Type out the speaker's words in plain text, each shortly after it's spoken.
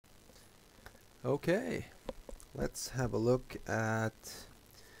Okay, let's have a look at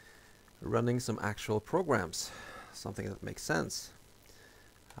running some actual programs, something that makes sense.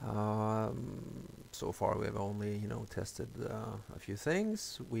 So far we've only, tested a few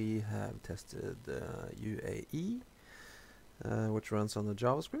things. We have tested UAE, which runs on the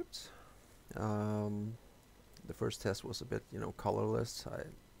JavaScript. The first test was a bit, colorless.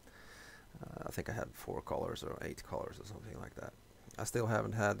 I think I had 4 colors or 8 colors or something like that. I still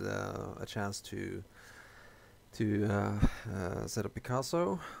haven't had a chance to set up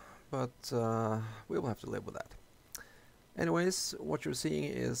Picasso, but we will have to live with that. Anyways, what you're seeing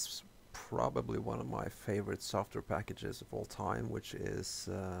is probably one of my favorite software packages of all time, which is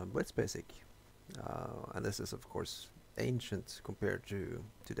BlitzBasic. And this is, of course, ancient compared to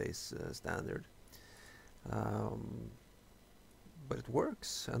today's standard. But it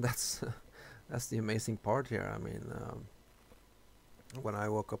works, and that's that's the amazing part here. I mean, when I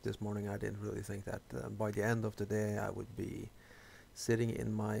woke up this morning, I didn't really think that by the end of the day I would be sitting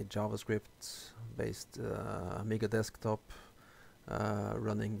in my JavaScript-based Amiga desktop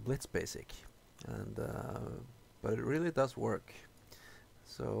running BlitzBasic, and but it really does work.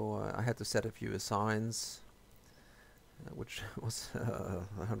 So I had to set a few assigns, which was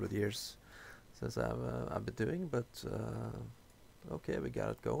 100 years since I've been doing, but okay, we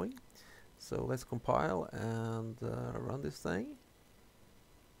got it going. So let's compile and run this thing,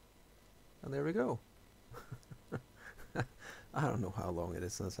 and there we go. I don't know how long it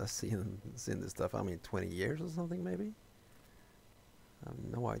is since I've seen this stuff. I mean, 20 years or something, maybe. I have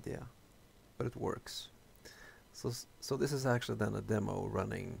no idea, but it works. So this is actually then a demo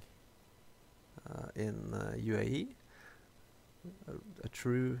running in UAE, a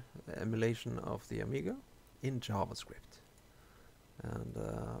true emulation of the Amiga in JavaScript. And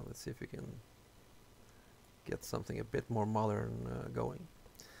let's see if we can get something a bit more modern going.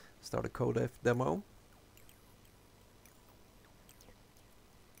 Start a codef demo.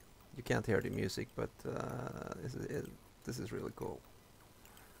 You can't hear the music, but this is really cool.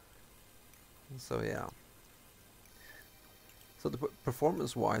 So yeah. So the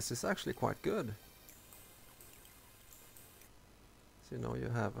performance-wise is actually quite good. So you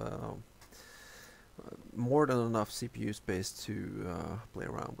have more than enough CPU space to play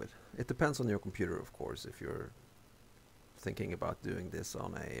around with. It depends on your computer, of course. If you're thinking about doing this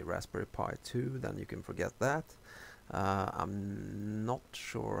on a Raspberry Pi 2, then you can forget that. I'm not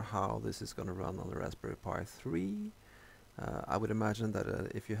sure how this is going to run on the Raspberry Pi 3. I would imagine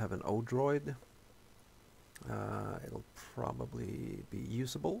that if you have an Odroid, it'll probably be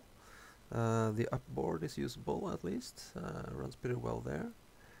usable. The upboard is usable, at least. Runs pretty well there.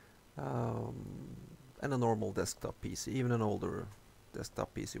 And a normal desktop PC, even an older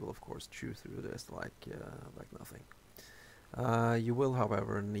desktop PC, will of course chew through this like nothing. You will,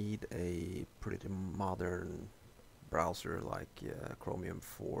 however, need a pretty modern browser like Chromium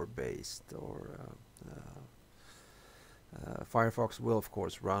 4 based, or Firefox will of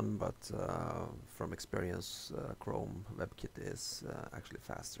course run, but from experience Chrome WebKit is actually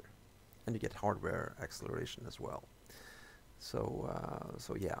faster, and you get hardware acceleration as well. So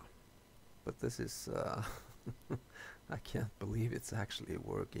yeah, but this is I can't believe it's actually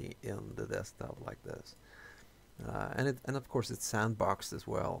working in the desktop like this. And of course it's sandboxed as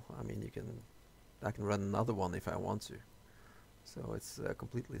well. I mean, I can run another one if I want to. So it's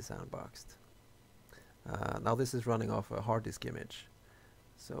completely sandboxed. Now this is running off a hard disk image,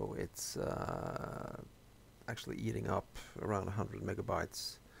 so it's actually eating up around 100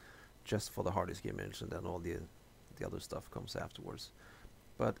 megabytes just for the hard disk image, and then all the other stuff comes afterwards.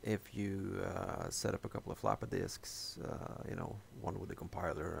 But if you set up a couple of floppy disks, one with the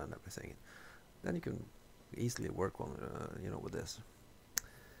compiler and everything, then you can easily work on with this.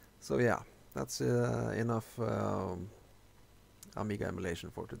 So yeah, that's enough Amiga emulation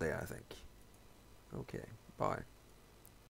for today, I think. Okay, bye.